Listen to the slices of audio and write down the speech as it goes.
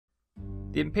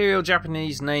The Imperial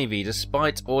Japanese Navy,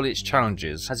 despite all its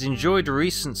challenges, has enjoyed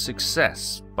recent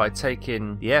success by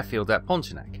taking the airfield at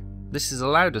Pontianak. This has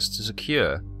allowed us to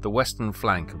secure the western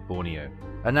flank of Borneo,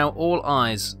 and now all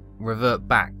eyes revert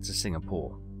back to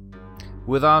Singapore.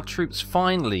 With our troops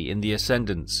finally in the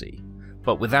ascendancy,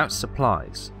 but without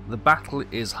supplies, the battle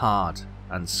is hard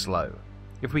and slow.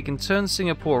 If we can turn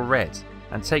Singapore red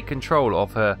and take control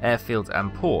of her airfield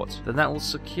and port, then that will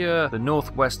secure the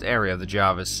northwest area of the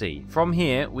Java Sea. From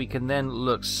here, we can then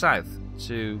look south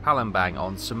to Palembang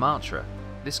on Sumatra.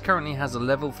 This currently has a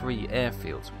level 3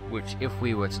 airfield, which if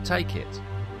we were to take it,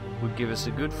 would give us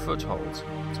a good foothold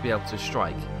to be able to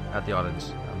strike at the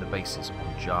islands and the bases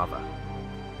on Java.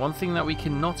 One thing that we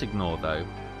cannot ignore though,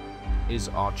 is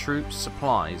our troops,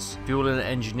 supplies, fuel and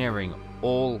engineering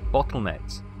all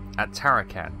bottlenecked at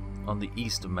Tarakan on the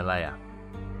east of Malaya.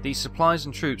 These supplies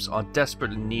and troops are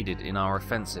desperately needed in our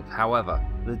offensive. However,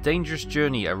 the dangerous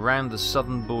journey around the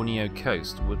southern Borneo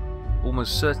coast would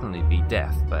almost certainly be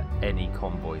death for any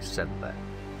convoy sent there.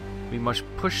 We must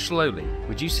push slowly,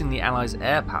 reducing the Allies'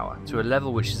 air power to a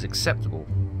level which is acceptable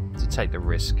to take the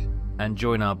risk and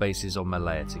join our bases on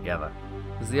Malaya together.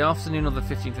 As the afternoon of the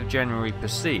 15th of January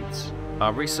proceeds,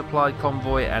 our resupply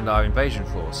convoy and our invasion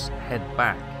force head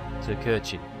back to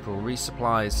Kerchi for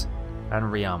resupplies and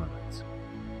rearmament.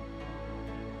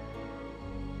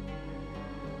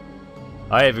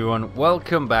 Hi everyone,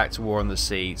 welcome back to War on the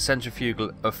Sea,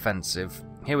 Centrifugal Offensive.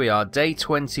 Here we are, day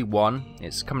 21.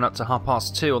 It's coming up to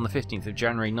 2:30 on the 15th of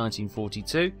January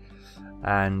 1942.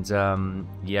 And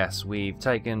yes, we've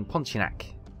taken Pontianak.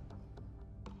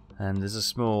 And there's a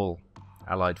small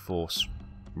Allied force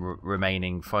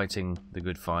remaining fighting the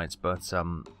good fights, but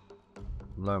lo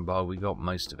and behold, we got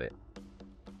most of it,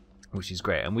 which is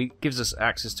great. And we gives us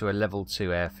access to a level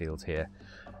 2 airfield here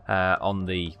on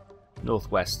the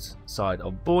northwest side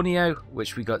of Borneo,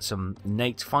 which we got some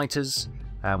Nate fighters,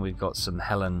 and we've got some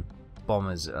Helen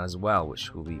bombers as well,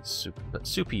 which will be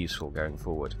super useful going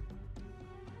forward.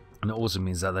 And it also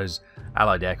means that those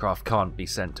Allied aircraft can't be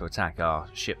sent to attack our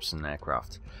ships and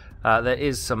aircraft. There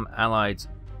is some Allied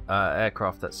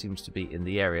aircraft that seems to be in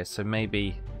the area, so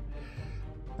maybe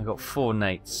I've got 4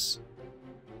 Nates.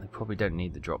 They probably don't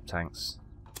need the drop tanks.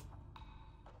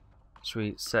 Should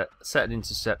we set an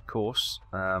intercept course?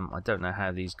 I don't know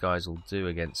how these guys will do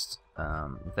against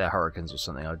if they're Hurricanes or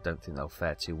something. I don't think they'll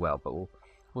fare too well, but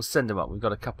we'll send them up. We've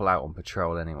got a couple out on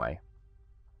patrol anyway.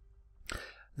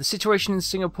 The situation in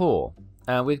Singapore.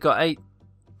 We've got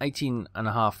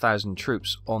 18,500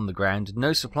 troops on the ground.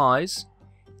 No supplies,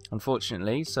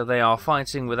 unfortunately, so they are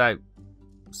fighting without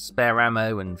spare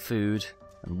ammo and food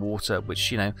and water,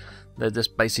 which, you know, they're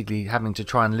just basically having to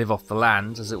try and live off the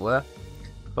land, as it were.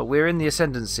 But we're in the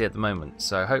ascendancy at the moment,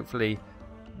 so hopefully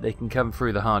they can come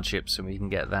through the hardships and we can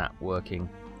get that working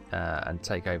and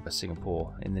take over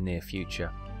Singapore in the near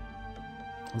future.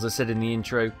 As I said in the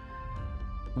intro,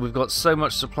 we've got so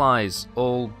much supplies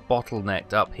all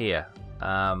bottlenecked up here.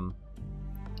 And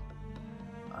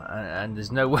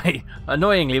there's no way,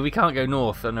 annoyingly, we can't go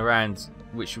north and around,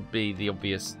 which would be the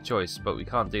obvious choice, but we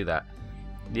can't do that.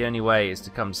 The only way is to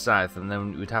come south, and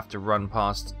then we'd have to run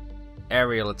past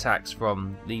aerial attacks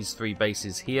from these 3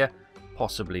 bases here,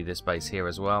 possibly this base here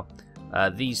as well,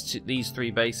 these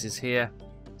 3 bases here,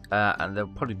 and there'll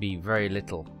probably be very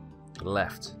little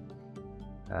left,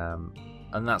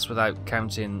 and that's without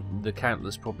counting the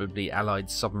countless probably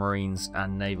Allied submarines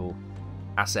and naval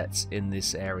assets in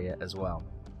this area as well.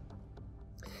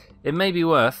 It may be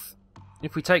worth,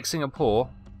 if we take Singapore,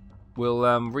 we'll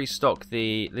restock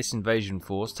this invasion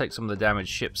force, take some of the damaged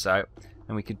ships out,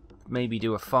 and we could maybe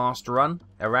do a fast run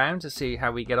around to see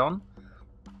how we get on.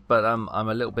 But I'm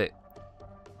a little bit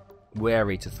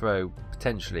wary to throw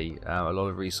potentially a lot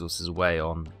of resources away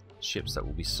on ships that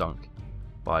will be sunk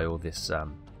by all this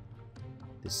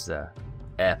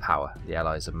air power the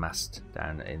Allies have massed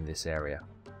down in this area.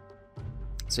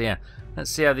 So yeah, let's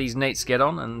see how these Nates get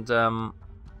on, and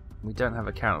we don't have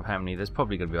a count of how many. There's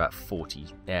probably going to be about 40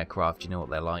 aircraft, you know what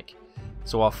they're like.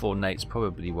 So our 4 Nates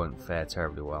probably won't fare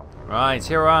terribly well. Right,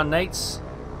 here are our Nates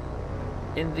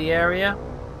in the area.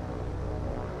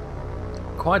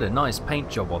 Quite a nice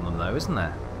paint job on them though, isn't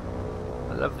there?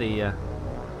 I love the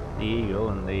eagle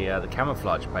and the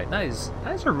camouflage paint. That is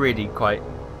a really quite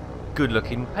good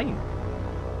looking paint.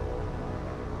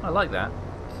 I like that.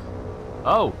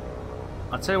 Oh,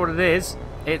 I'll tell you what it is.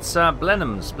 It's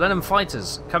Blenheim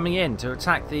fighters coming in to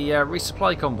attack the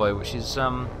resupply convoy, which is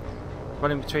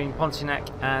running between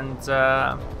Pontianak and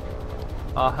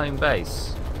our home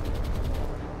base.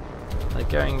 They're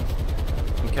going...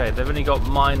 Okay, they've only got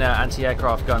minor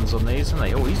anti-aircraft guns on these, haven't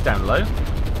they? Oh, he's down low.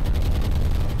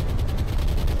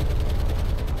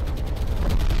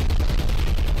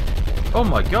 Oh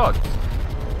my god.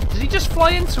 Did he just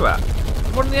fly into it?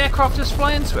 One of the aircraft just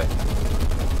fly into it?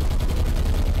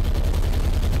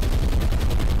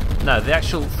 No, the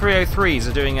actual 303s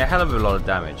are doing a hell of a lot of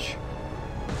damage.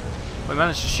 We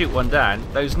managed to shoot one down.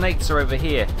 Those nates are over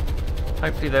here.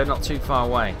 Hopefully they're not too far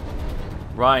away.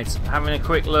 Right, having a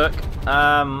quick look.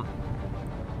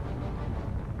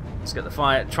 Let's get the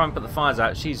fire. Try and put the fires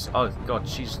out. Oh god,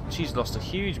 she's lost a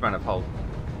huge amount of hull.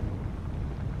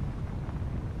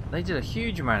 They did a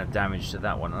huge amount of damage to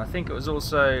that one, and I think it was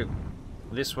also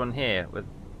this one here.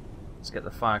 Let's get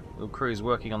the crews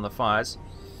working on the fires.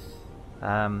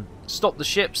 Stop the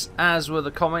ships, as were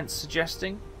the comments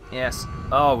suggesting. Yes.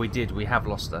 Oh, we did. We have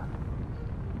lost her.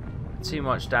 Too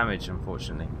much damage,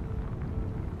 unfortunately.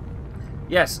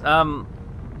 Yes. I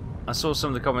saw some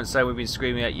of the comments say we've been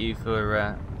screaming at you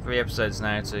for 3 episodes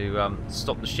now to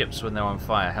stop the ships when they're on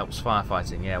fire. Helps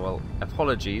firefighting. Yeah. Well,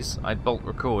 apologies. I bulk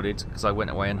recorded because I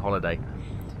went away on holiday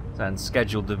and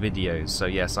scheduled the videos. So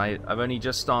yes, I've only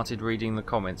just started reading the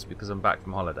comments because I'm back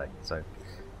from holiday. So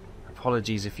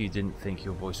apologies if you didn't think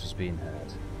your voice was being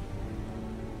heard.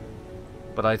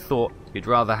 But I thought you'd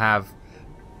rather have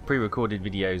pre-recorded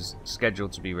videos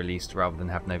scheduled to be released rather than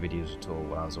have no videos at all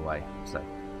while I was away. So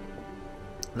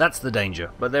that's the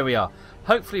danger. But there we are.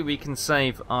 Hopefully we can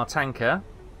save our tanker.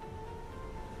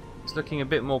 It's looking a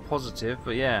bit more positive,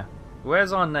 but yeah.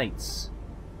 Where's our nates?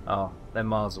 Oh, they're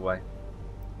miles away.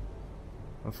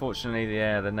 Unfortunately,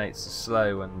 yeah, the nates are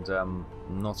slow and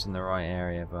not in the right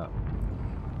area, but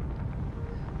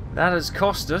that has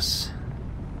cost us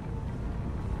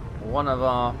one of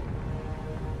our...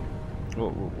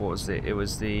 What was it? It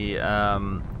was the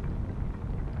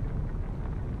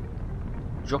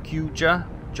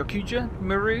Jokuja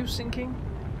Maru sinking?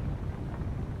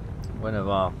 One of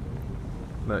our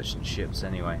merchant ships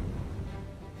anyway.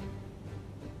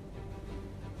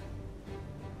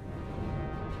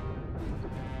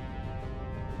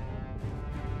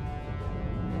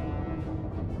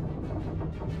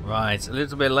 Right, a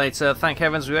little bit later, thank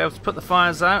heavens we were able to put the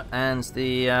fires out, and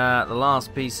the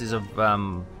last pieces of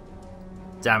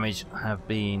damage have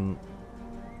been,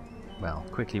 well,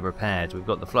 quickly repaired. We've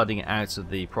got the flooding out of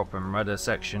the prop and rudder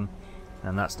section,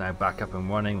 and that's now back up and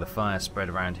running. The fire spread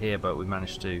around here, but we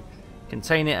managed to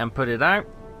contain it and put it out.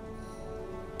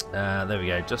 There we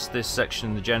go, just this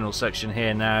section, the general section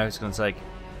here now. It's going to take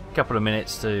a couple of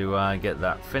minutes to get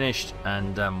that finished,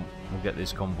 and we'll get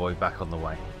this convoy back on the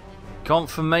way.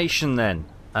 Confirmation then.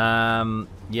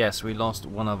 Yes, we lost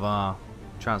one of our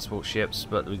transport ships,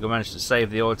 but we managed to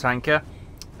save the oil tanker.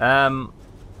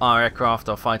 Our aircraft,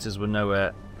 our fighters, were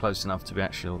nowhere close enough to be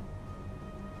actually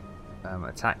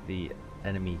attack the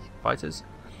enemy fighters.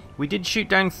 We did shoot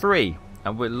down 3,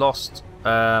 and we lost.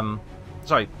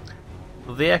 Sorry,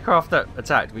 the aircraft that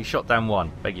attacked, we shot down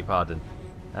 1. Beg your pardon.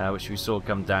 Which we saw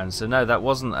come down. So no, that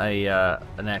wasn't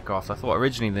an aircraft. I thought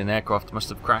originally the aircraft must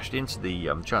have crashed into the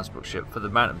transport ship for the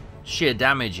amount of sheer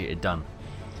damage it had done.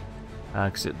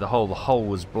 Because the hull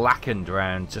was blackened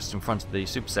around just in front of the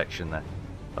super section there,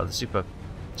 the super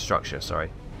structure. Sorry.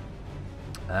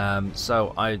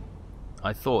 So I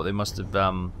thought they must have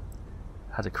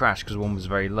had a crash because one was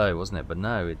very low, wasn't it? But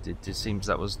no, it seems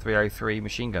that was 303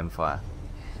 machine gun fire.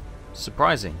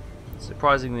 Surprising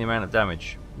the amount of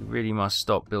damage. We really must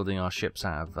stop building our ships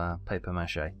out of paper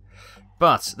mache.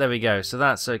 But there we go, so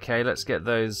that's okay. Let's get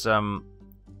those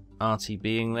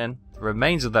RTBing then. The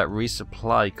remains of that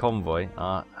resupply convoy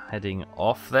are heading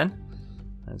off then.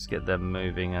 Let's get them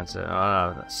moving. Oh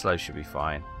no, that slow should be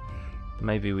fine.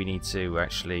 Maybe we need to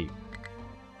actually...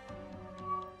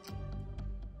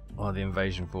 Well, the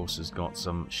invasion force has got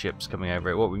some ships coming over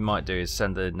it. What we might do is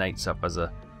send the nates up as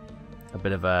a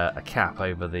bit of a cap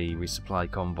over the resupply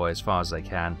convoy as far as they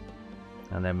can,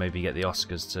 and then maybe get the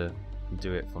Oscars to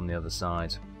do it from the other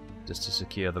side just to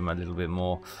secure them a little bit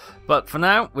more. But for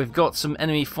now, we've got some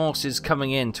enemy forces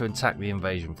coming in to attack the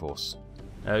invasion force.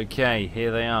 Okay,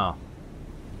 here they are,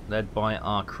 led by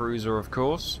our cruiser, of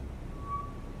course.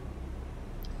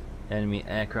 Enemy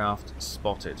aircraft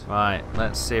spotted. Right,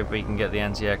 let's see if we can get the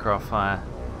anti-aircraft fire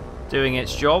doing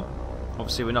its job.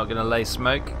 Obviously we're not going to lay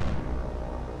smoke.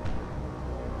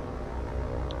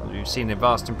 We've seen a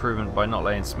vast improvement by not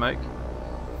laying smoke.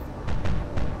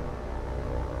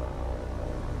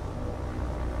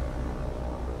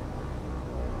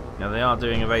 Now they are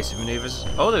doing evasive maneuvers.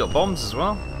 Oh, they got bombs as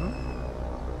well.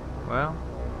 Well,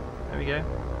 there we go.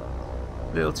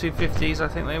 Little 250s, I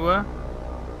think they were.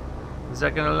 Is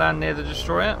that going to land near the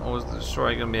destroyer, or is the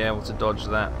destroyer going to be able to dodge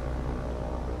that?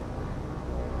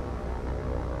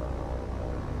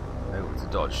 Able to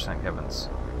dodge, thank heavens.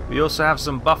 We also have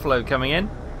some Buffalo coming in.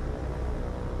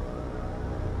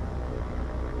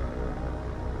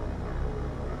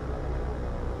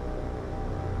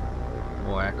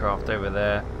 More aircraft over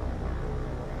there.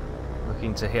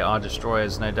 Looking to hit our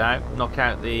destroyers, no doubt. Knock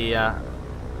out the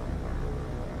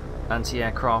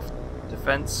anti-aircraft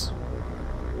defense.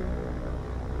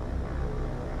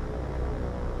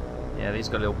 Yeah, these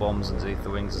got little bombs underneath the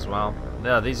wings as well.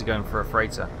 Yeah, these are going for a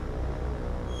freighter.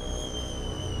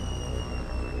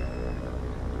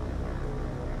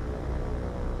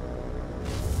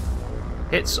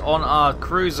 Hits on our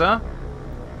cruiser.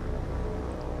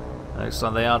 Looks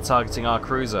like they are targeting our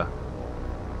cruiser.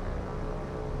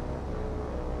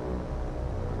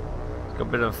 It's got a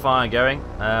bit of fire going.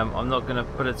 I'm not going to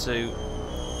put it to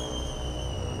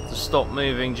stop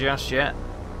moving just yet,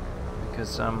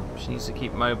 because she needs to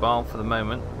keep mobile for the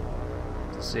moment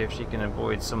to see if she can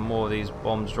avoid some more of these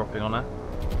bombs dropping on her.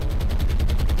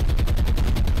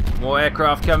 More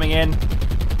aircraft coming in.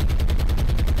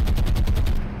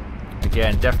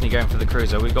 Again, definitely going for the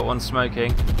cruiser. We've got one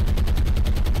smoking.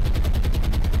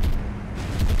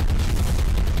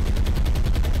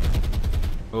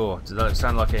 Oh, does that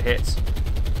sound like a hit?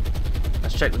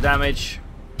 Let's check the damage.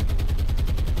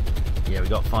 Yeah, we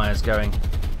got fires going.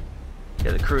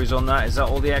 Get the cruise on that. Is that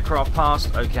all the aircraft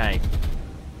passed? Okay.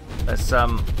 Let's slow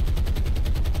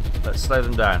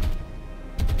them down.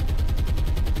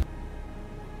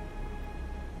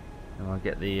 And I'll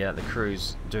get the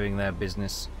crews doing their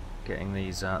business, getting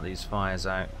these fires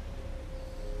out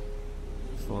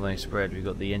before they spread. We've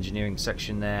got the engineering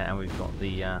section there, and we've got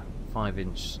the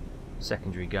 5-inch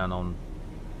secondary gun on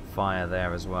fire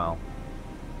there as well.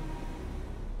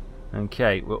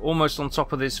 Okay, we're almost on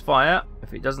top of this fire.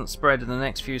 If it doesn't spread in the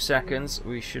next few seconds,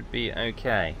 we should be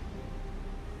okay.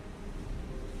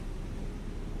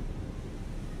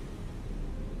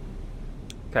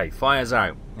 Okay, fire's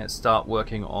out. Let's start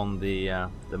working on the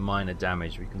minor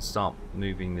damage. We can start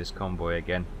moving this convoy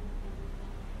again.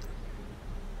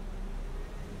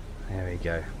 There we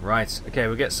go. Right, okay,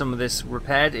 we'll get some of this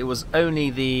repaired. It was only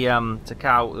the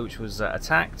Takao which was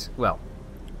attacked. Well,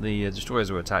 the destroyers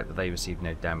were attacked, but they received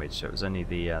no damage, so it was only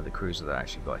the cruiser that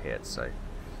actually got hit. So,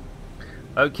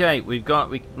 okay, we've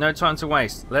got no time to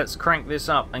waste. Let's crank this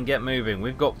up and get moving.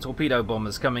 We've got torpedo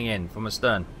bombers coming in from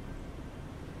astern.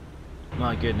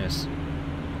 My goodness!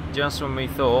 Just when we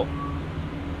thought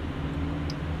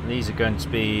these are going to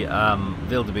be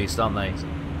wildebeest, aren't they?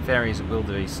 Fairies of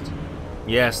wildebeest.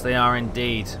 Yes, they are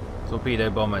indeed torpedo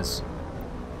bombers.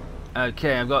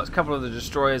 Okay, I've got a couple of the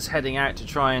destroyers heading out to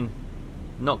try and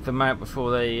knock them out before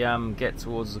they get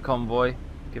towards the convoy.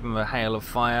 Give them a hail of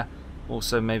fire.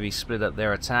 Also maybe split up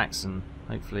their attacks, and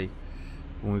hopefully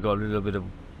when we've got a little bit of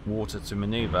water to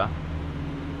maneuver,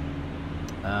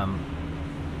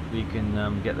 we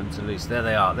can get them to loose. There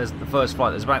they are. There's the first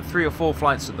flight. There's about 3 or 4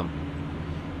 flights of them.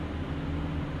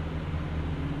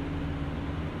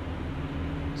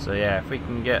 So yeah, if we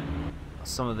can get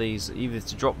some of these either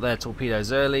to drop their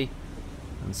torpedoes early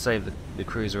and save the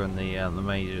cruiser and the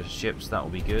major ships, that will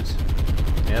be good.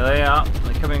 Here they are.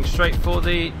 They're coming straight for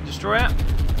the destroyer.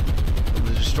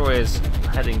 The destroyer's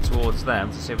heading towards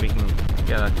them to see if we can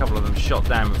get a couple of them shot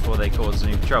down before they cause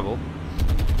any trouble.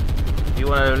 If you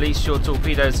want to release your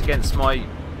torpedoes against my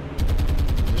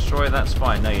destroyer, that's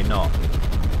fine. No, you're not.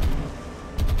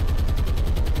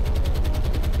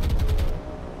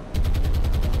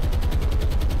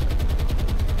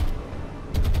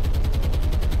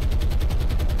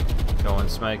 Go on,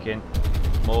 smoking.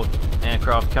 More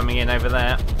aircraft coming in over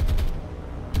there.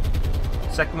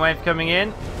 Second wave coming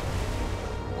in.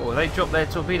 Oh, they dropped their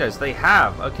torpedoes. They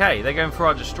have. Okay, they're going for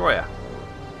our destroyer.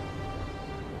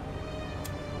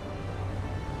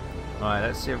 Right,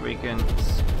 let's see if we can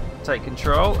take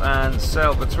control and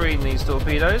sail between these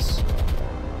torpedoes.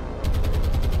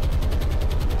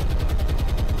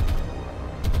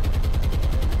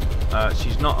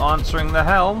 She's not answering the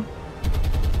helm.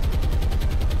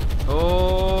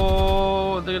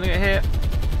 Oh, they're gonna get hit.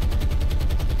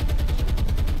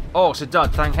 Oh, it's a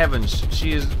dud, thank heavens.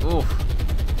 She is, oof.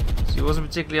 She wasn't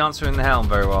particularly answering the helm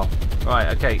very well. Right,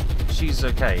 okay, she's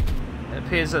okay. It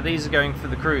appears that these are going for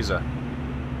the cruiser.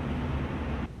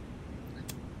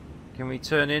 Can we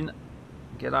turn in,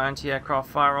 get our anti-aircraft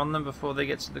fire on them before they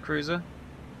get to the cruiser?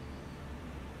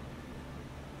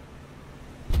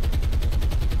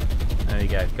 There you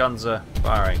go, guns are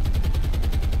firing.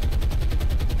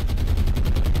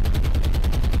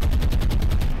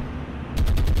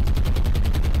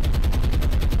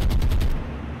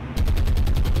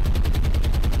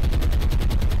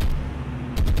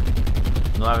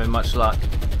 Not having much luck.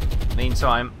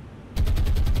 Meantime,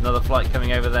 another flight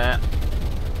coming over there.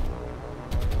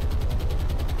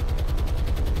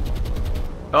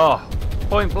 Oh,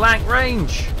 point blank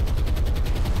range.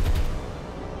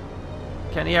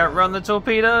 Can he outrun the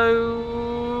torpedo?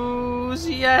 cruise,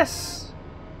 yes!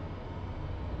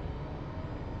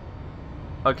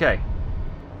 Okay.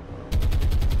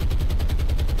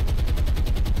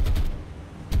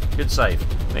 Good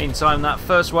save. Meantime, that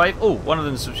first wave... Oh, one of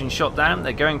them's been shot down.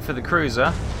 They're going for the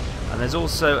cruiser. And there's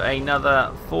also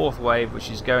another fourth wave,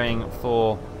 which is going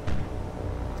for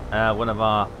one of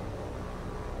our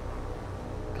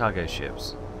cargo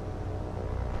ships.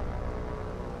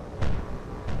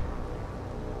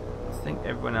 I think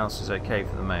everyone else is okay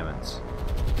for the moment.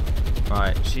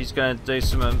 Right, she's going to do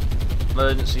some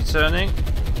emergency turning.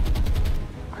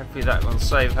 Hopefully that will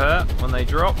save her when they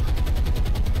drop.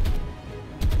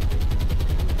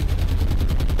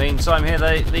 Meantime,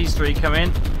 here these three come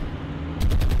in.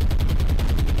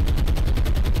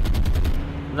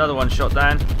 Another one shot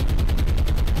down.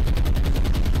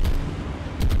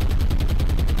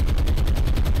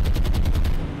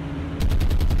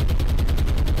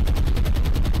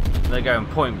 They're going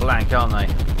point blank, aren't they?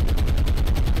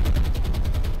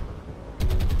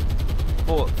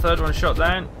 Third one shot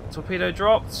down. Torpedo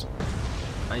dropped.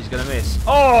 And he's going to miss.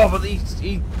 Oh, but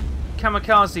he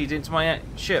kamikazed into my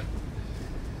ship.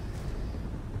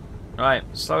 Right,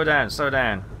 slow down, slow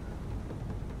down.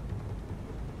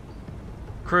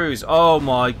 Cruise. Oh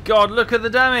my god, look at the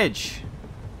damage!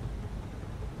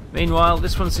 Meanwhile,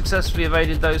 this one successfully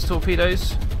evaded those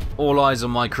torpedoes. All eyes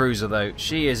on my cruiser though.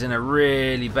 She is in a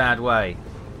really bad way.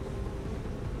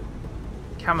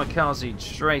 Kamikaze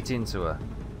straight into her.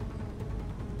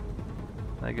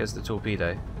 There goes the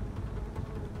torpedo.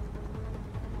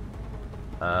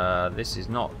 This is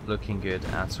not looking good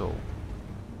at all.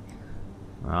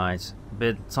 Right, a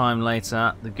bit of time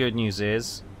later, the good news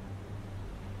is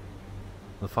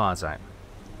the fire's out.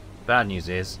 Bad news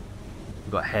is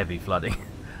we've got heavy flooding.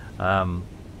 So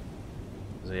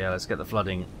yeah, let's get the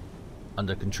flooding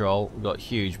under control. We've got a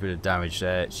huge bit of damage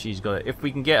there. She's got. If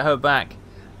we can get her back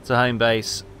to home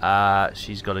base,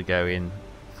 she's got to go in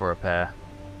for repair.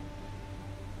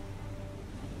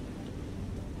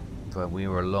 But we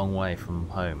were a long way from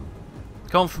home.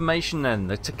 Confirmation then,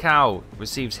 the Takao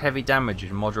receives heavy damage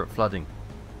and moderate flooding.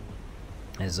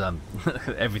 As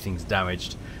everything's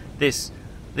damaged.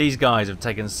 These guys have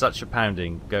taken such a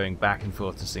pounding going back and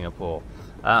forth to Singapore.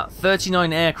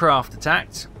 39 aircraft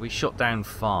attacked. We shot down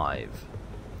 5.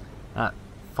 At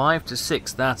 5 to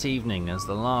 6 that evening, as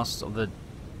the last of the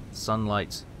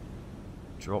sunlight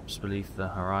drops beneath the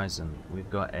horizon, we've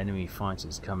got enemy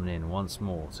fighters coming in once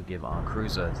more to give our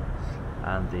cruiser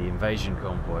and the invasion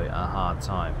convoy a hard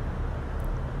time.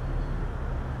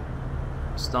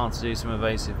 Start to do some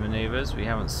evasive maneuvers. We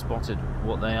haven't spotted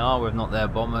what they are, whether not they're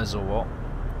bombers or what.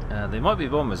 They might be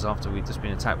bombers after we've just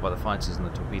been attacked by the fighters and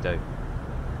the torpedo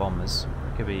bombers.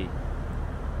 Could be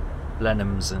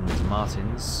Blenheims and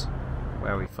Martins.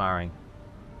 Where are we firing?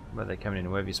 Where are they coming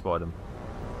in? Where have you spotted them?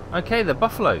 Okay, the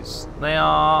Buffaloes. They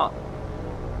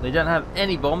don't have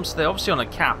any bombs. They're obviously on a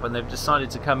cap, and they've decided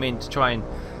to come in to try and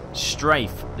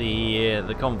strafe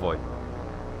the convoy.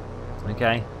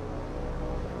 Okay.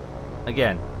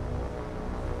 Again,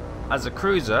 as a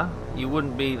cruiser, you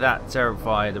wouldn't be that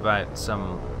terrified about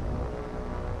some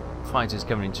fighters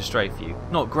coming in to strafe you.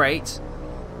 Not great,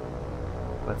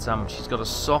 but she's got a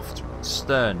soft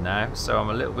stern now, so I'm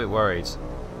a little bit worried.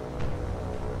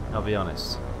 I'll be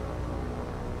honest.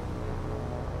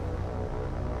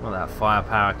 Well, that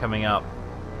firepower coming up.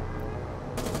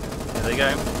 Here they go.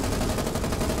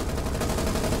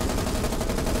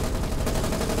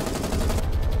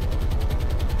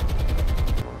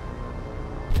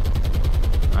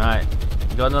 Alright,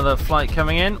 got another flight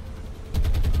coming in.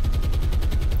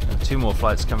 And 2 more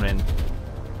flights coming in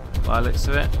by the looks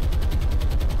of it.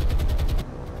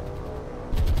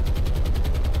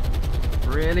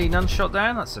 Really? None shot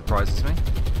down? That surprises me.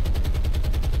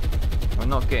 We're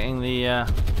not getting the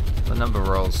number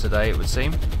rolls today, it would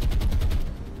seem.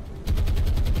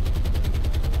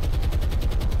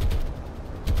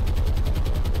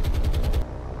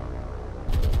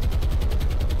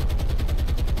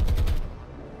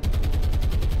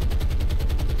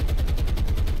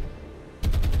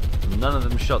 None of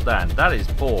them shot down. That is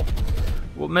poor.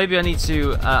 Well, maybe I need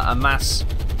to amass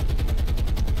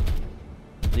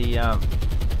the...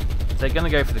 if they're going to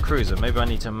go for the cruiser, maybe I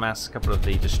need to amass a couple of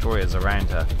the destroyers around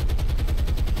her.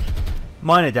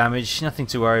 Minor damage, nothing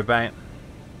to worry about.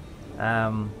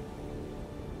 Yeah,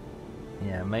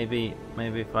 maybe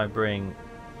if I bring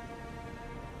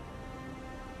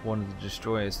one of the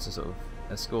destroyers to sort of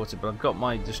escort it, but I've got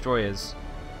my destroyers.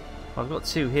 I've got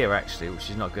 2 here actually,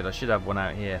 which is not good. I should have one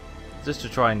out here, just to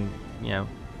try and, you know,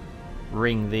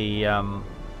 ring the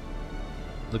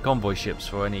convoy ships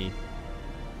for any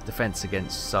defense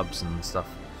against subs and stuff.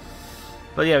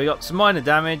 But yeah, we got some minor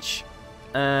damage.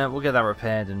 we'll get that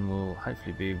repaired and we'll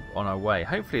hopefully be on our way.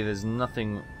 Hopefully there's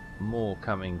nothing more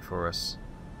coming for us.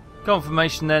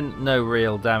 Confirmation then, no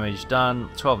real damage done.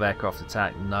 12 aircraft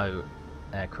attack, no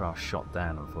aircraft shot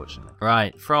down, unfortunately.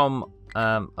 Right, from...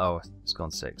 oh, it's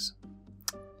gone 6.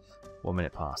 1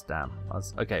 minute past, damn.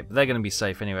 Okay, but they're going to be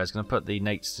safe anyway. I was going to put the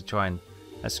Nates to try and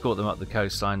escort them up the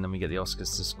coastline, then we get the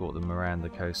Oscars to escort them around the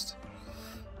coast.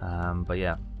 But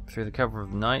yeah, through the cover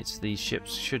of the night, these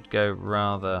ships should go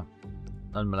rather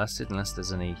unmolested, unless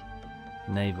there's any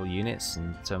naval units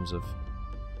in terms of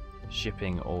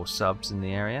shipping or subs in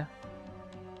the area.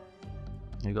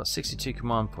 We've got 62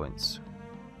 command points.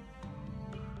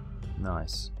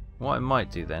 Nice. What I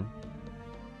might do then,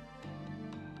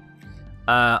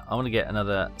 I want to get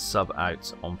another sub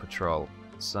out on patrol.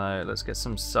 So let's get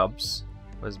some subs.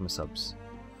 Where's my subs?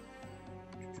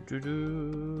 Not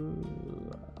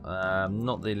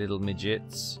the little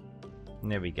midgets.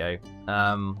 There we go.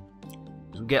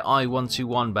 We'll get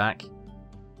I-121 back.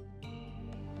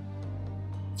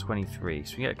 23.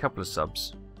 So we get a couple of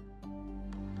subs.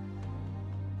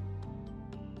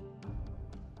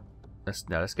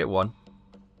 Let's get one.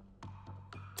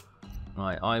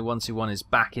 Right, I-121 is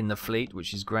back in the fleet,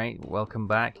 which is great. Welcome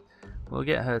back. We'll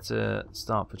get her to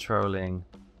start patrolling.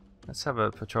 Let's have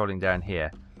her patrolling down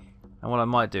here. And what I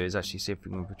might do is actually see if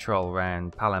we can patrol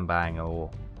around Palembang or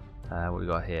what we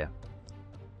got here.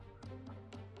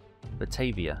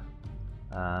 Batavia.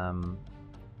 Or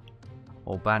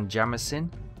Banjarmasin.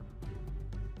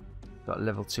 Got a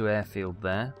level 2 airfield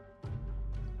there.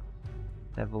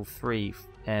 Level 3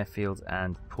 airfield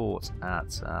and port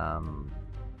at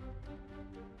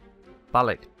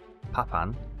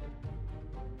Balikpapan.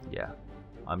 Yeah,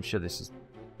 I'm sure this is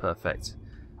perfect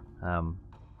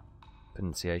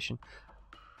pronunciation.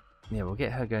 Yeah, we'll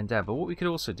get her going down. But what we could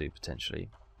also do potentially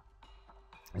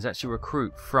is actually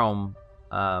recruit from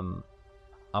our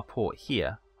port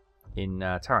here in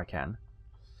Tarakan.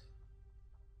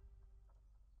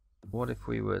 What if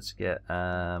we were to get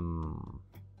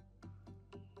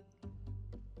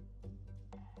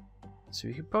so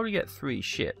we could probably get 3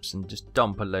 ships and just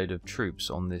dump a load of troops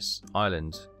on this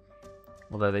island,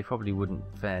 although they probably wouldn't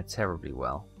fare terribly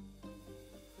well.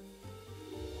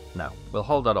 No, we'll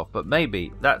hold that off. But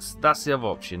maybe that's the other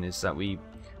option, is that we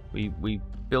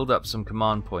build up some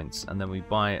command points and then we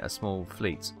buy a small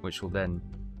fleet, which will then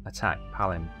attack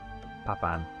Papan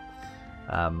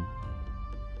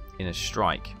in a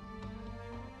strike.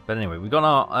 But anyway, we've got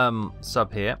our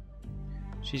sub here.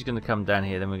 She's going to come down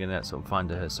here, then we're going to sort of find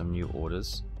her some new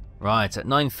orders. Right, at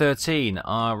 9:13,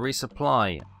 our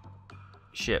resupply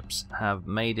ships have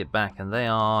made it back, and they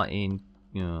are in,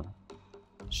 you know,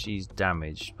 she's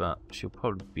damaged, but she'll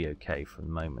probably be okay for the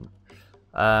moment.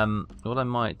 What I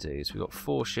might do is, we've got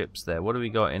 4 ships there. What do we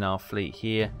got in our fleet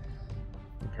here?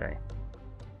 Okay.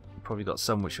 We've probably got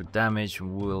some which are damaged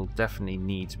and will definitely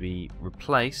need to be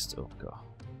replaced. Oh, God.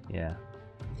 Yeah.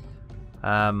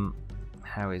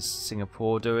 How is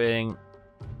Singapore doing?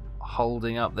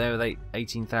 Holding up there with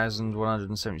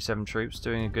 18,177 troops,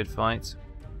 doing a good fight.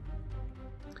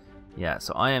 Yeah,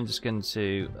 so I am just going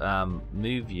to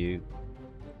move you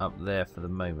up there for the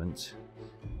moment.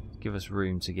 Give us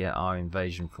room to get our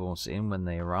invasion force in when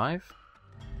they arrive.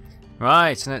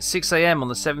 Right, and at 6 AM on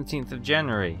the 17th of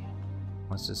January.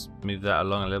 Let's just move that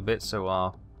along a little bit so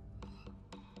our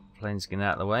planes get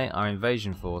out of the way. Our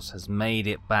invasion force has made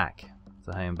it back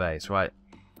to home base. Right.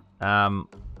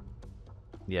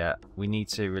 Yeah, we need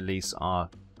to release our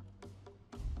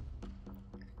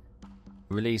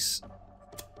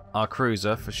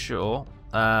cruiser for sure.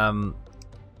 The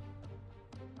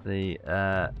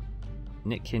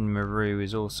Nitkin Maru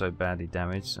is also badly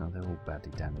damaged. Oh, they're all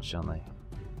badly damaged, aren't they?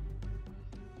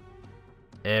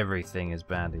 Everything is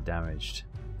badly damaged,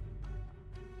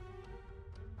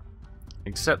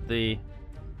 except the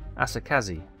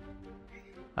Asakazi.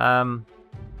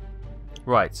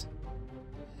 Right.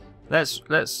 Let's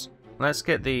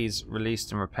get these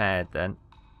released and repaired then.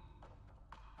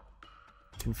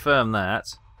 Confirm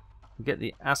that. We'll get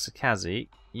the Asakazi.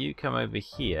 You come over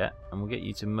here and we'll get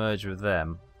you to merge with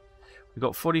them. We've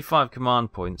got 45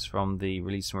 command points from the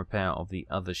release and repair of the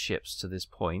other ships to this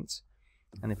point.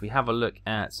 And if we have a look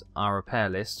at our repair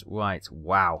list, right,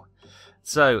 wow.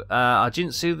 So, our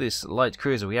Jinsu, this light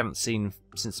cruiser, we haven't seen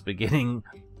since the beginning.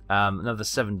 Another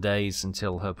 7 days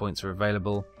until her points are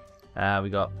available. We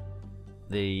got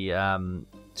the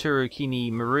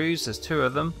Turukini Marus, there's 2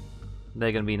 of them.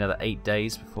 They're going to be another 8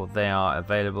 days before they are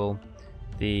available.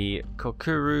 The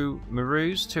Kokuru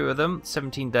Marus, 2 of them,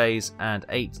 17 days and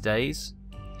 8 days.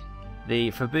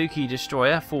 The Fubuki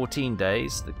Destroyer, 14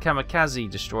 days. The Kamikaze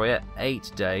Destroyer,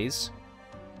 8 days.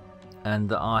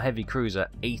 And our heavy cruiser,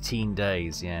 18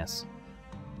 days, yes.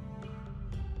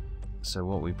 So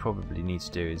what we probably need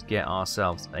to do is get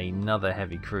ourselves another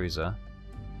heavy cruiser.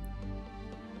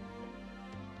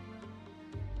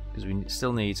 Because we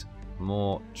still need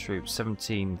more troops,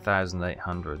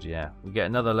 17,800, yeah. We get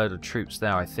another load of troops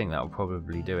there, I think that will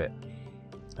probably do it.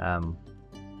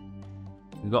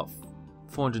 We've got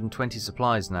 420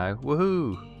 supplies now,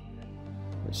 woohoo!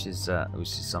 Which is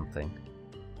something.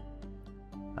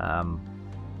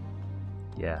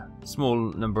 Yeah,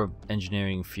 small number of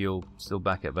engineering fuel still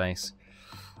back at base,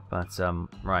 but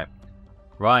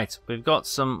right, we've got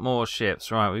some more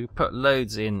ships. Right, we put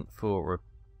loads in for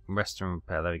rest and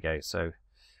repair. There we go. So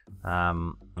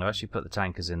I've actually put the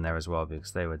tankers in there as well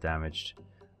because they were damaged.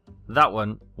 That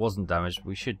one wasn't damaged.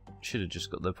 We should have just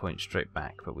got the point straight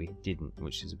back, but we didn't,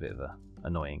 which is a bit of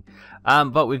annoying.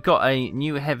 But we've got a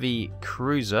new heavy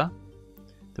cruiser,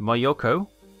 the Mayoko.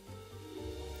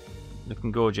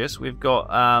 Looking gorgeous. We've got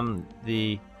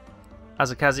the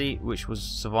Azakazi, which was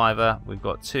survivor. We've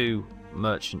got 2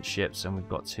 merchant ships, and we've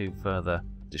got 2 further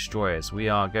destroyers. We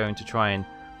are going to try and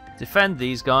defend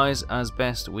these guys as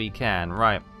best we can.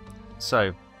 Right.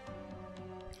 So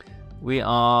we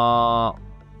are.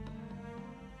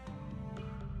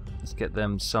 Let's get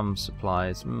them some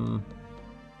supplies and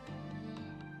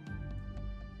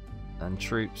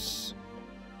troops.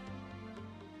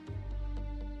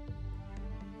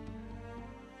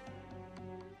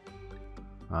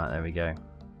 Right, there we go.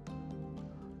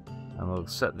 And we'll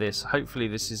set this. Hopefully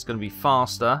this is going to be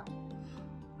faster.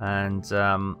 And,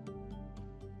 well,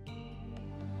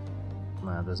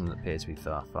 it doesn't appear to be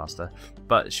faster.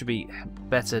 But it should be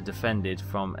better defended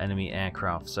from enemy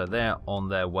aircraft. So they're on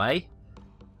their way.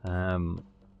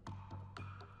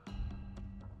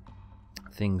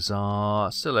 Things are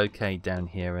still okay down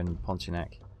here in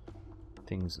Pontiac.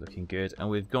 Things looking good. And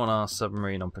we've got our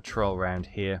submarine on patrol around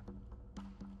here.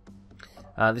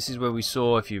 This is where we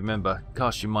saw, if you remember,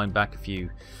 cast your mind back a few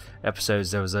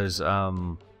episodes, there was those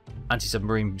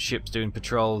anti-submarine ships doing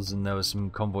patrols, and there were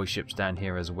some convoy ships down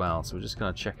here as well. So we're just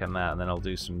going to check them out, and then I'll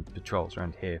do some patrols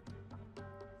around here.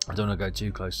 I don't want to go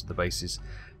too close to the bases,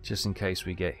 just in case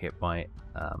we get hit by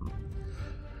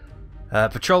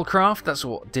patrol craft. That's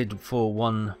what did for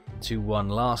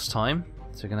 1-2-1 last time.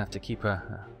 So we're going to have to keep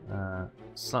her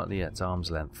slightly at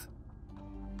arm's length.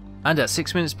 And at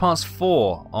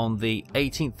 4 on the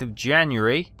 18th of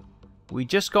January, we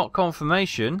just got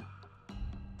confirmation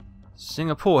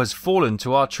Singapore has fallen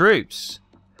to our troops.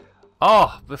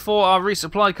 Oh, before our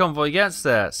resupply convoy gets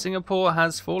there, Singapore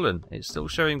has fallen. It's still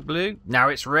showing blue. Now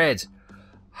it's red.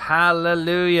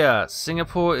 Hallelujah.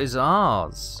 Singapore is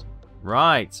ours.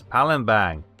 Right,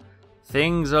 Palembang.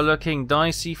 Things are looking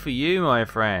dicey for you, my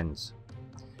friends.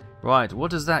 Right, what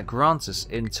does that grant us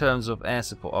in terms of air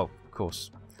support? Oh, of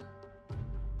course.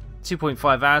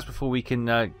 2.5 hours before we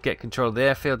can get control of the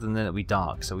airfield, and then it'll be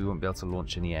dark, so we won't be able to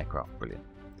launch any aircraft. Brilliant.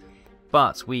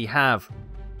 But we have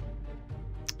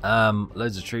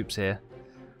loads of troops here.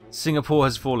 Singapore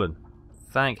has fallen.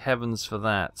 Thank heavens for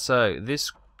that. So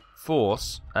this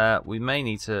force, we may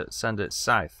need to send it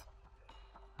south.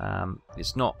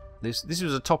 It's not this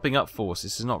was a topping up force.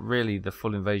 This is not really the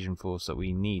full invasion force that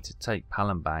we need to take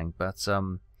Palembang. But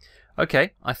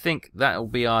okay, I think that will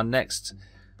be our next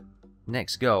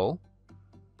goal.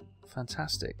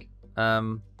 Fantastic.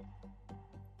 Good.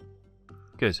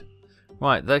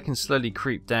 Right, they can slowly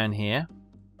creep down here.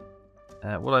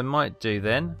 What I might do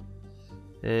then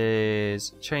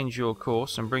is change your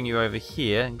course and bring you over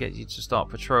here and get you to start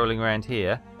patrolling around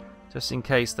here, just in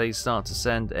case they start to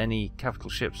send any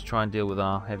capital ships to try and deal with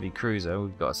our heavy cruiser.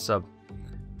 We've got a sub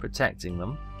protecting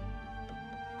them.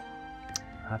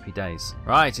 Happy days.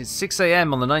 Right, it's 6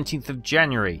 AM on the 19th of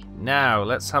January. Now,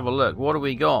 let's have a look. What do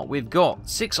we got? We've got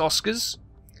 6 Oscars,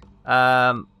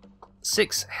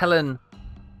 6 Helen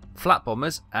flat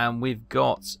bombers, and we've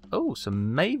got, oh,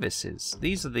 some Mavises.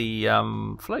 These are the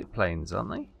float planes,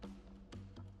 aren't they?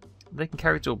 They can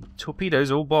carry torpedoes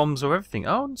or bombs or everything.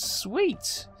 Oh,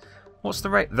 sweet. What's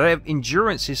the rate? Their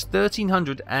endurance is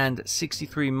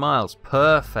 1,363 miles.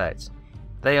 Perfect.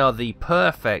 They are the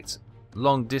perfect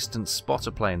long distance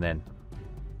spotter plane then.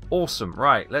 Awesome.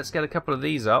 Right, let's get a couple of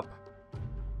these up.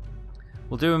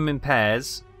 We'll do them in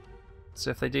pairs, so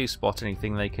if they do spot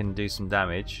anything they can do some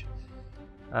damage.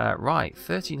 Right,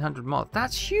 1,300 miles.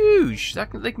 That's huge.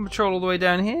 They can patrol all the way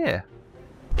down here.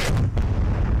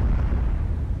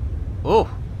 Oh,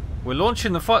 we're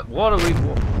launching the fight. What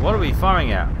are we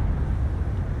firing at?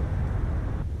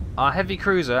 Our heavy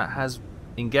cruiser has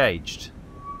engaged.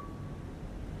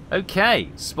 Okay,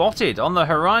 spotted on the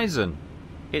horizon.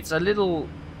 It's a little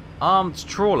armed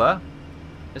trawler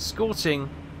escorting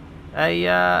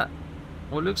a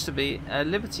what looks to be a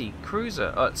Liberty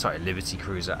cruiser. Oh, sorry, Liberty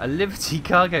cruiser. A Liberty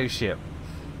cargo ship.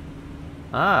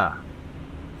 Ah,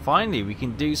 finally we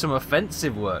can do some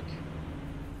offensive work.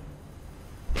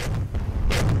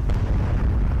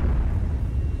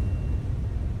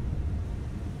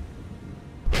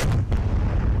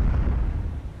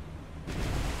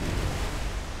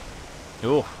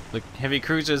 Oh, the heavy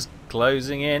cruiser's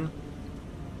closing in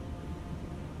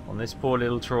on this poor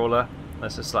little trawler.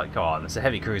 Let's just like, come on, it's a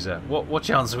heavy cruiser. What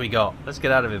chance have we got? Let's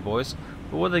get out of it, boys.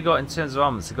 But what have they got in terms of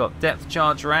armaments? They've got depth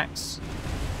charge racks.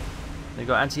 They've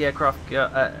got anti-aircraft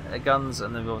guns,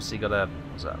 and they've obviously got a,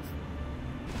 what's that,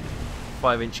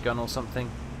 5-inch gun or something.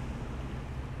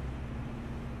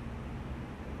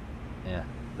 Yeah,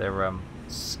 they're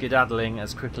skedaddling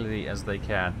as quickly as they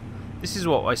can. This is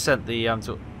what I sent the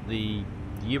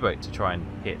U-boat to try and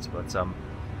hit, but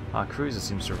our cruiser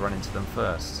seems to have run into them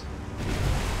first.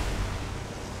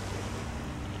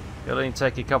 It'll only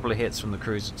take a couple of hits from the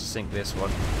cruiser to sink this one.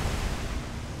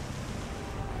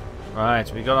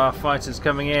 Right, we got our fighters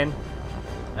coming in.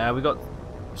 We got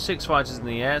 6 fighters in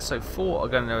the air, so 4 are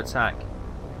going to attack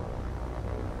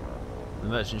the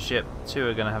merchant ship. 2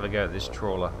 are going to have a go at this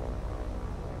trawler.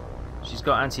 She's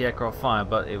got anti-aircraft fire,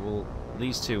 but it will.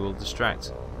 These 2 will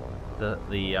distract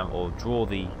or draw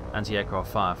the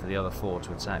anti-aircraft fire for the other 4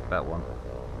 to attack that one.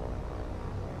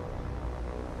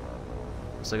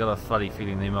 So I got a funny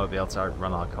feeling they might be able to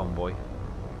outrun our convoy.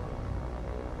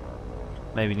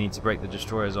 Maybe need to break the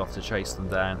destroyers off to chase them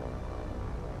down.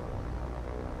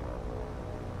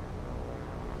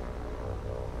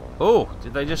 Oh,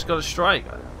 did they just got a strike?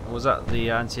 Or was that the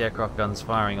anti-aircraft guns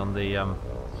firing on the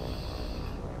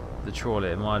trawler?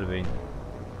 It might have been.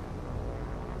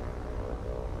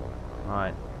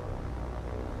 Right.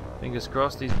 Fingers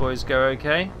crossed these boys go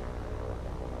okay.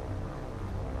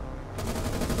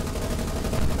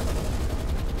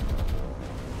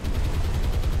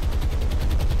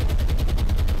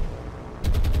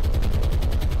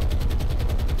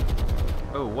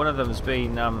 Oh, one of them has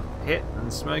been hit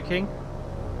and smoking.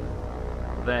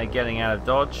 They're getting out of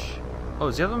dodge. Oh,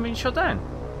 has the other one been shot down?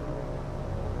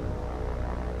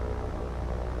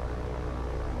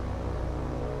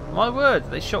 My word,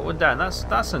 they shot one down.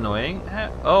 That's annoying.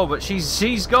 Oh, but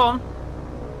she's gone.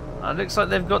 It looks like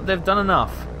they've done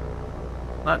enough.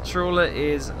 That trawler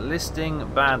is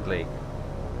listing badly.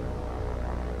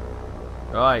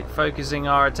 Right, focusing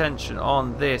our attention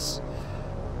on this.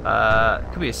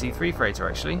 Could be a C3 freighter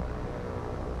actually.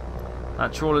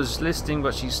 That trawler's listing,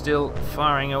 but she's still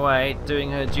firing away,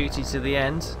 doing her duty to the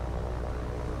end.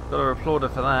 Got to applaud her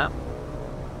for that.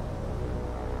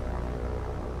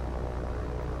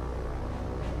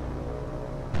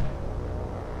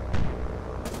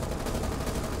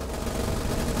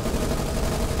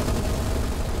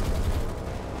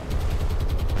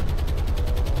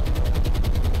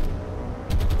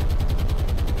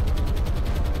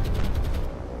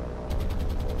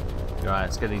 Right,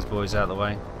 let's get these boys out of the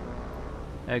way.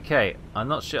 Okay, I'm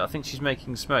not sure. I think she's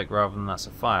making smoke rather than that's a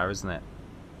fire, isn't it?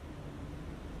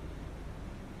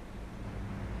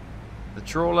 The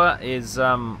trawler is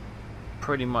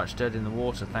pretty much dead in the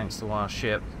water thanks to our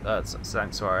ship.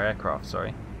 Thanks to our aircraft,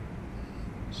 sorry.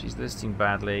 She's listing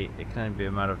badly. It can only be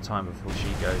a matter of time before she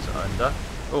goes under.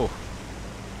 Oh,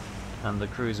 and the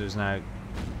cruiser is now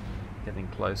getting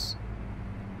close.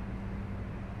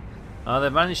 They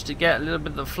managed to get a little bit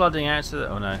of the flooding out of it.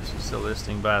 Oh no, she's still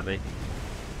listing badly.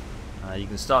 You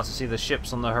can start to see the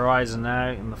ships on the horizon now,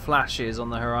 and the flashes on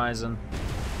the horizon.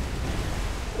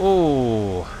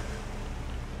 Oh,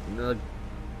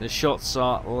 the shots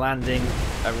are landing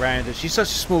around her. She's such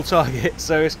a small target,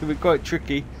 so it's going to be quite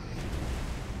tricky.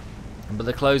 But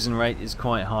the closing rate is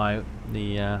quite high.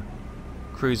 The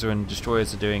cruiser and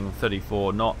destroyers are doing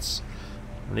 34 knots.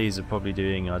 These are probably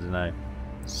doing, I don't know,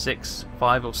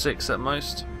 5 or 6 at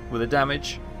most with the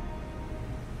damage.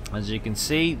 As you can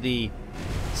see, the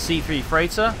C3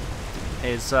 freighter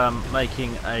is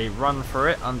making a run for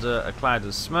it under a cloud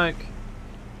of smoke,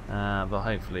 but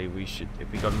hopefully we should, if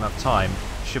we got enough time,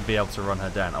 should be able to run her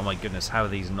down. Oh my goodness, how are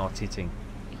these not hitting?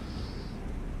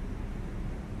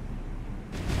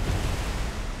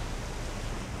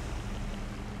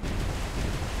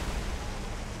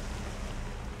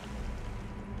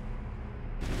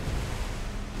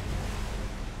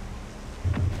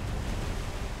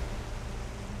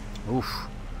 Oof.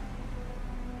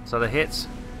 So the hits.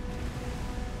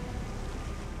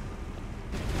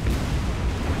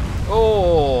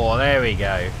 Oh, there we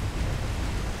go.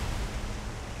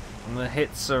 And the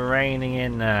hits are raining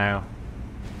in now.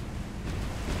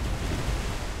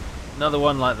 Another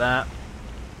one like that.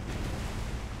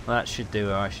 That should do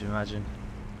her, I should imagine.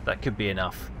 That could be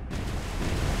enough.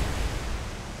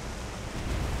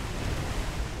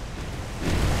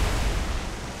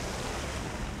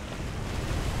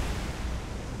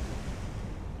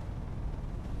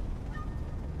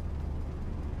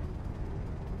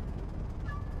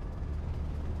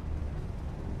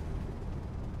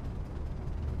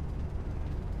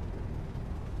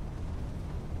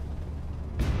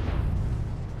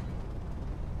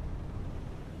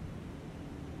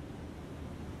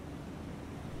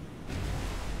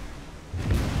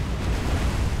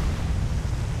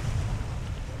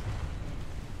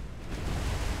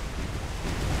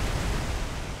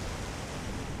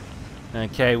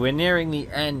 Okay, we're nearing the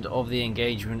end of the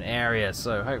engagement area,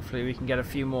 so hopefully we can get a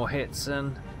few more hits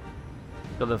and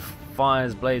got the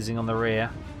fires blazing on the rear.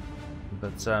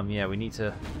 But yeah, we need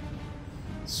to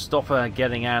stop her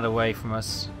getting out away from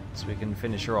us so we can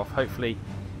finish her off. Hopefully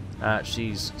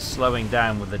she's slowing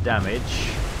down with the damage.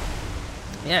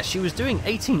 Yeah, she was doing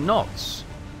 18 knots.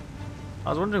 I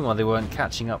was wondering why they weren't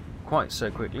catching up quite so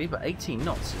quickly, but 18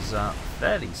 knots is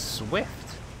fairly swift.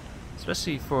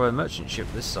 Especially for a merchant ship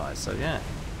this size, so yeah,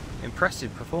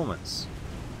 impressive performance.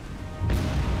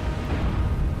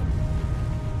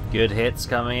 Good hits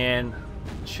coming in.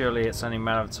 Surely it's only a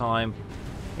matter of time.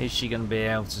 Is she going to be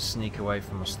able to sneak away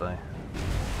from us though?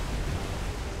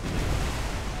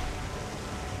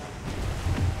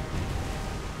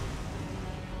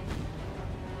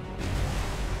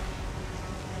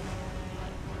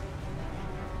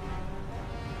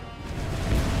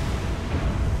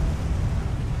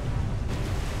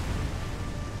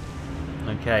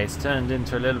 Okay, it's turned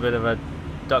into a little bit of a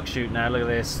duck shoot now. Look at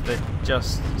this. They're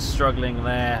just struggling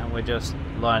there, and we're just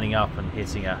lining up and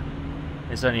hitting her.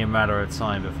 It's only a matter of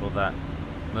time before that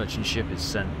merchant ship is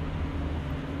sent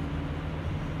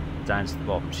down to the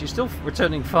bottom. She's still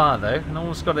returning fire though, and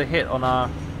almost got a hit on our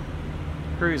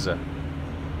cruiser.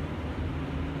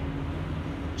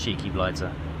 Cheeky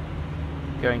blighter.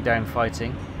 Going down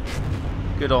fighting.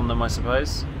 Good on them, I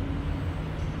suppose.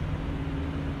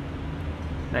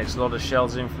 Next lot of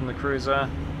shells in from the cruiser.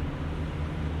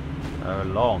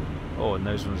 Long. Oh, and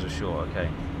those ones are short, okay.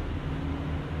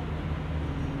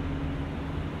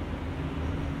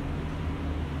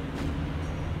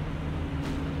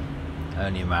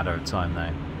 Only a matter of time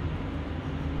now.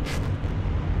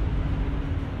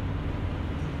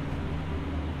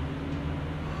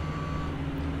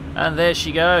 And there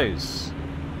she goes.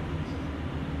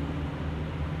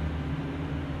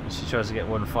 She tries to get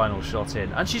one final shot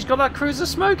in. And she's got that cruiser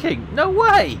smoking! No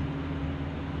way!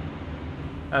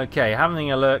 Okay,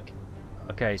 having a look.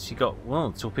 Okay, she got,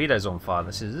 well, torpedoes on fire.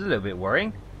 This is a little bit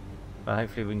worrying. But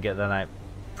hopefully we can get that out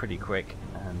pretty quick.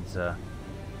 And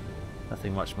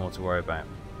nothing much more to worry about.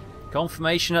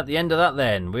 Confirmation at the end of that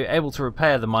then. We were able to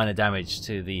repair the minor damage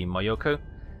to the Mayoko.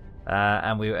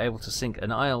 And we were able to sink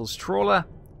an Isles trawler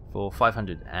for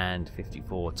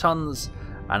 554 tons.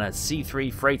 And a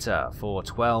C3 freighter for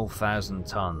 12,000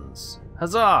 tons.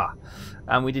 Huzzah!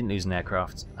 And we didn't lose an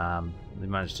aircraft. We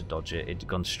managed to dodge it. It had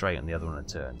gone straight and the other one had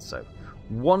turned. So,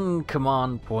 1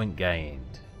 command point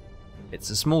gained. It's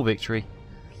a small victory.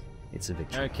 It's a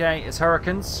victory. Okay, it's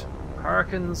Hurricanes.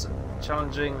 Hurricanes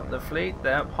challenging the fleet.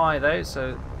 They're up high though,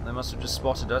 so they must have just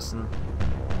spotted us. And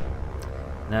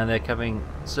now they're coming,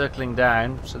 circling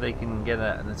down so they can get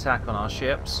an attack on our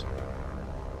ships.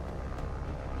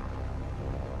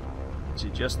 Is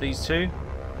it just these two?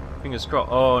 Fingers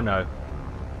crossed. Oh no.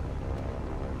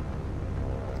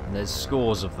 And there's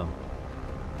scores of them.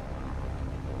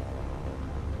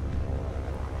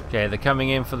 Okay, they're coming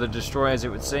in for the destroyers, it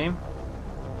would seem.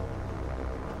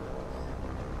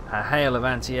 A hail of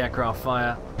anti-aircraft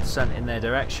fire sent in their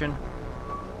direction.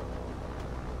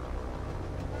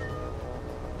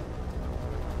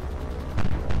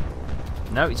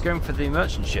 No, he's going for the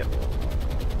merchant ship.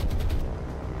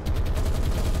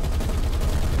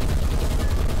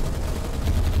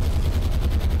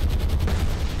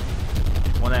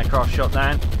 One aircraft shot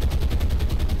down.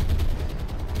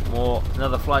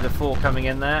 Another flight of 4 coming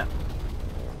in there.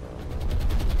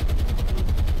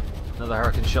 Another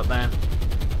Hurricane shot down.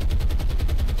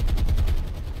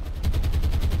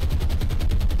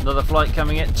 Another flight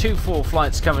coming in. 2-4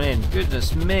 flights coming in.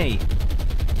 Goodness me.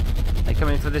 They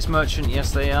coming for this merchant?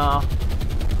 Yes, they are.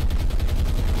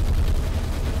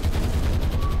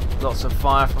 Lots of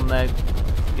fire from their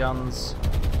guns.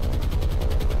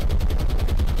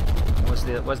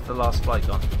 Where's the last flight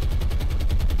gone?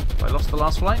 Have I lost the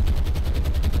last flight?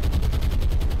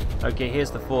 Okay, here's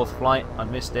the 4th flight. I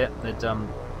missed it. They'd come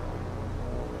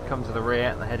to the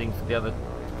rear. They're heading for the other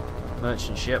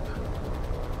merchant ship.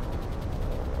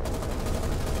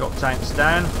 Drop tanks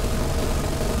down.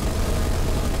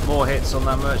 more hits on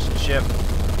that merchant ship.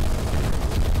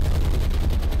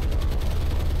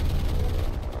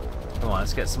 Come on,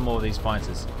 let's get some more of these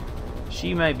fighters.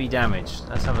 She may be damaged.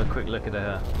 Let's have a quick look at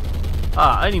her.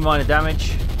 Ah, only minor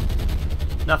damage.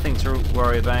 Nothing to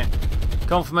worry about.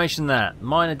 Confirmation that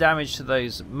minor damage to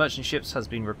those merchant ships has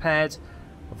been repaired.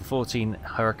 Of the 14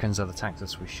 Hurricanes that attacked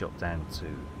us, we shot down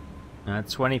to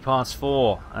 20 past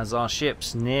 4 as our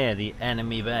ships near the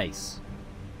enemy base.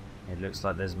 It looks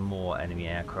like there's more enemy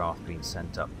aircraft being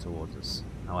sent up towards us.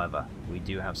 However, we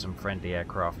do have some friendly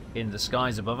aircraft in the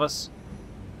skies above us.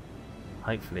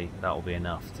 Hopefully that will be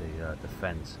enough to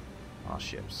defend our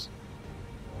ships.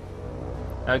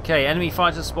 Okay, enemy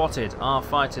fighters spotted. Our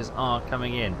fighters are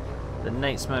coming in. The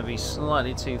Nates may be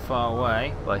slightly too far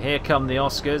away, but here come the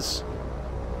Oscars.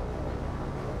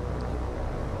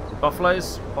 So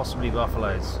Buffaloes? Possibly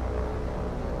Buffaloes.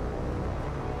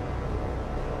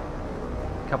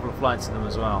 A couple of flights of them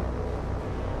as well.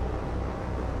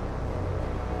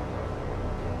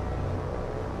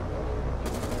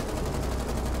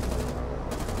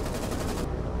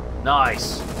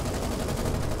 Nice!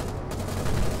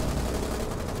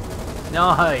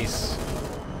 Nice!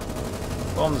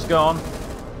 Bomb's gone.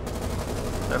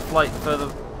 Their flight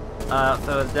further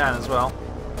down as well.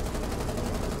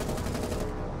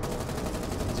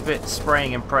 It's a bit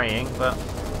spraying and praying, but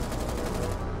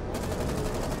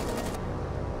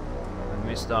we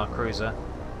missed our cruiser.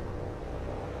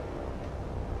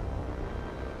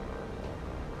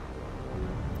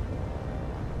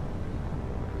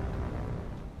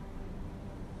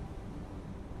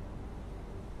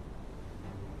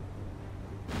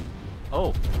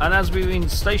 Oh, and as we've been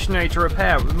stationary to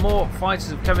repair, more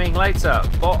fighters are coming later.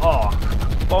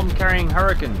 Bomb-carrying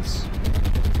Hurricanes.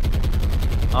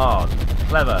 Oh,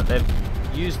 clever. They've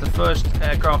used the first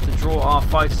aircraft to draw our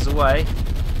fighters away.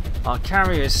 Our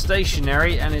carrier is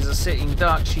stationary and is a sitting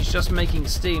duck. She's just making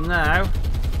steam now.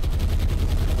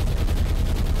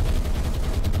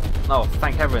 Oh,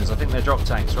 thank heavens. I think they're drop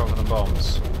tanks rather than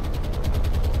bombs.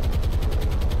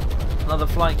 Another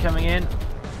flight coming in.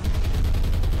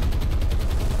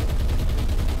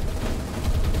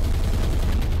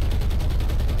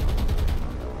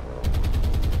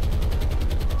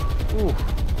 Ooh.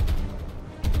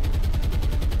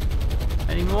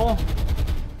 Any more?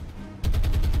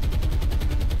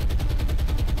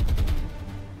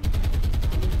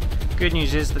 Good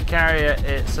news is the carrier,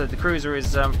 the cruiser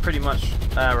is pretty much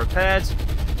repaired.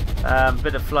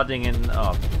 Bit of flooding and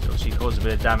she caused a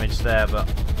bit of damage there, but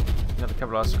we've got a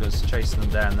couple of Oscars chasing them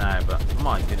down now. But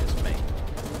my goodness me.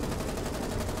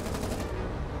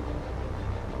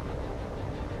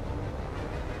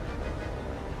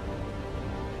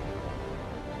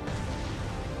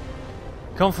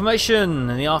 Confirmation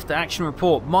in the after action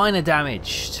report, minor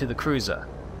damage to the cruiser,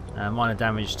 minor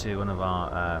damage to one of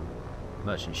our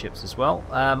merchant ships as well.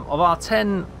 Of our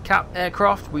 10 cap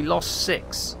aircraft, we lost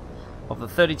 6. Of the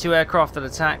 32 aircraft that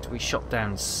attacked, we shot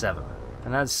down 7.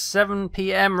 And as 7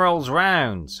 PM rolls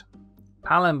round,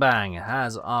 Palembang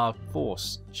has our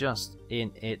force just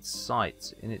in its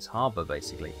sight, in its harbour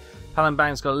basically.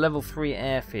 Palembang's got a level 3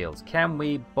 airfield. Can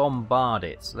we bombard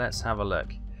it? Let's have a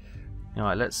look.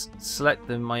 Alright, let's select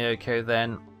the Myoko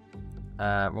then.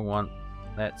 Wrong one.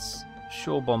 Let's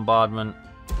shore bombardment.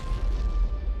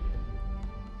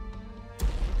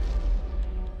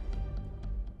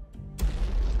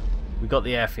 We got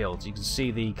the airfield. You can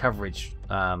see the coverage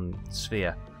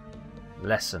sphere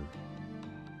lessen.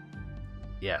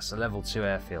 Yes, a level 2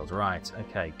 airfield. Right,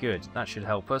 okay, good. That should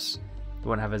help us. We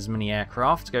won't have as many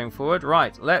aircraft going forward.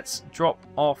 Right, let's drop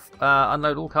off,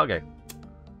 unload all cargo.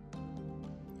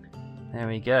 There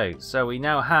we go. So we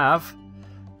now have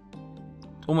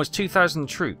almost 2,000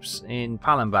 troops in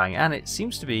Palembang, and it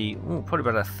seems to be probably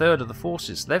about a third of the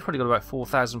forces. They've probably got about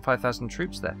 4,000, 5,000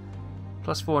 troops there,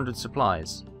 plus 400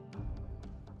 supplies.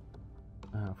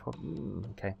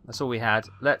 Okay, that's all we had.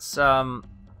 Let's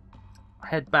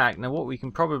head back. Now what we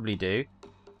can probably do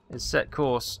is set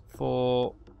course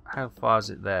for, how far is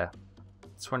it there?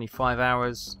 25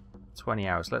 hours, 20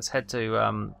 hours. Let's head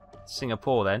to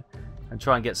Singapore then, and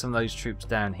try and get some of those troops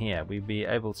down here. We'd be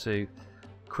able to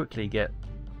quickly get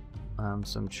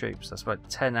some troops. That's about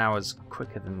 10 hours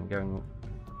quicker than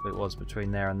it was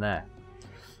between there and there.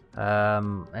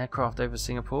 Aircraft over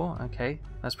Singapore. Okay,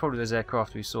 that's probably those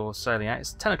aircraft we saw sailing out.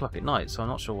 It's 10 o'clock at night, so I'm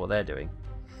not sure what they're doing.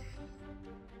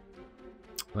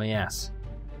 Well, yes.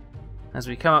 As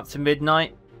we come up to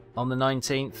midnight on the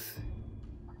 19th,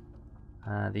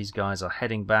 these guys are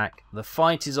heading back. The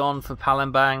fight is on for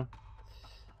Palembang.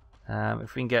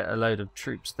 If we can get a load of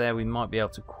troops there, we might be able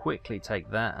to quickly take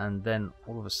that, and then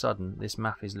all of a sudden this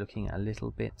map is looking a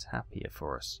little bit happier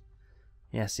for us.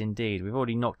 Yes, indeed. We've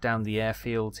already knocked down the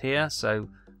airfield here, so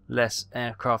less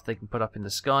aircraft they can put up in the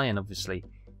sky, and obviously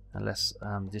less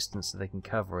distance that they can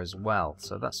cover as well.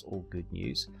 So that's all good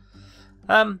news.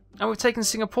 And we've taken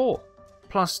Singapore,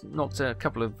 plus knocked a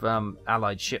couple of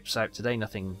Allied ships out today.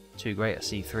 Nothing too great, a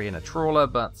C3 and a trawler,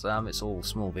 but it's all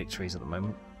small victories at the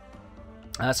moment.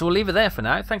 So we'll leave it there for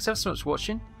now. Thanks ever so much for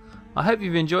watching. I hope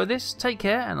you've enjoyed this. Take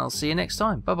care, and I'll see you next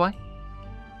time. Bye-bye.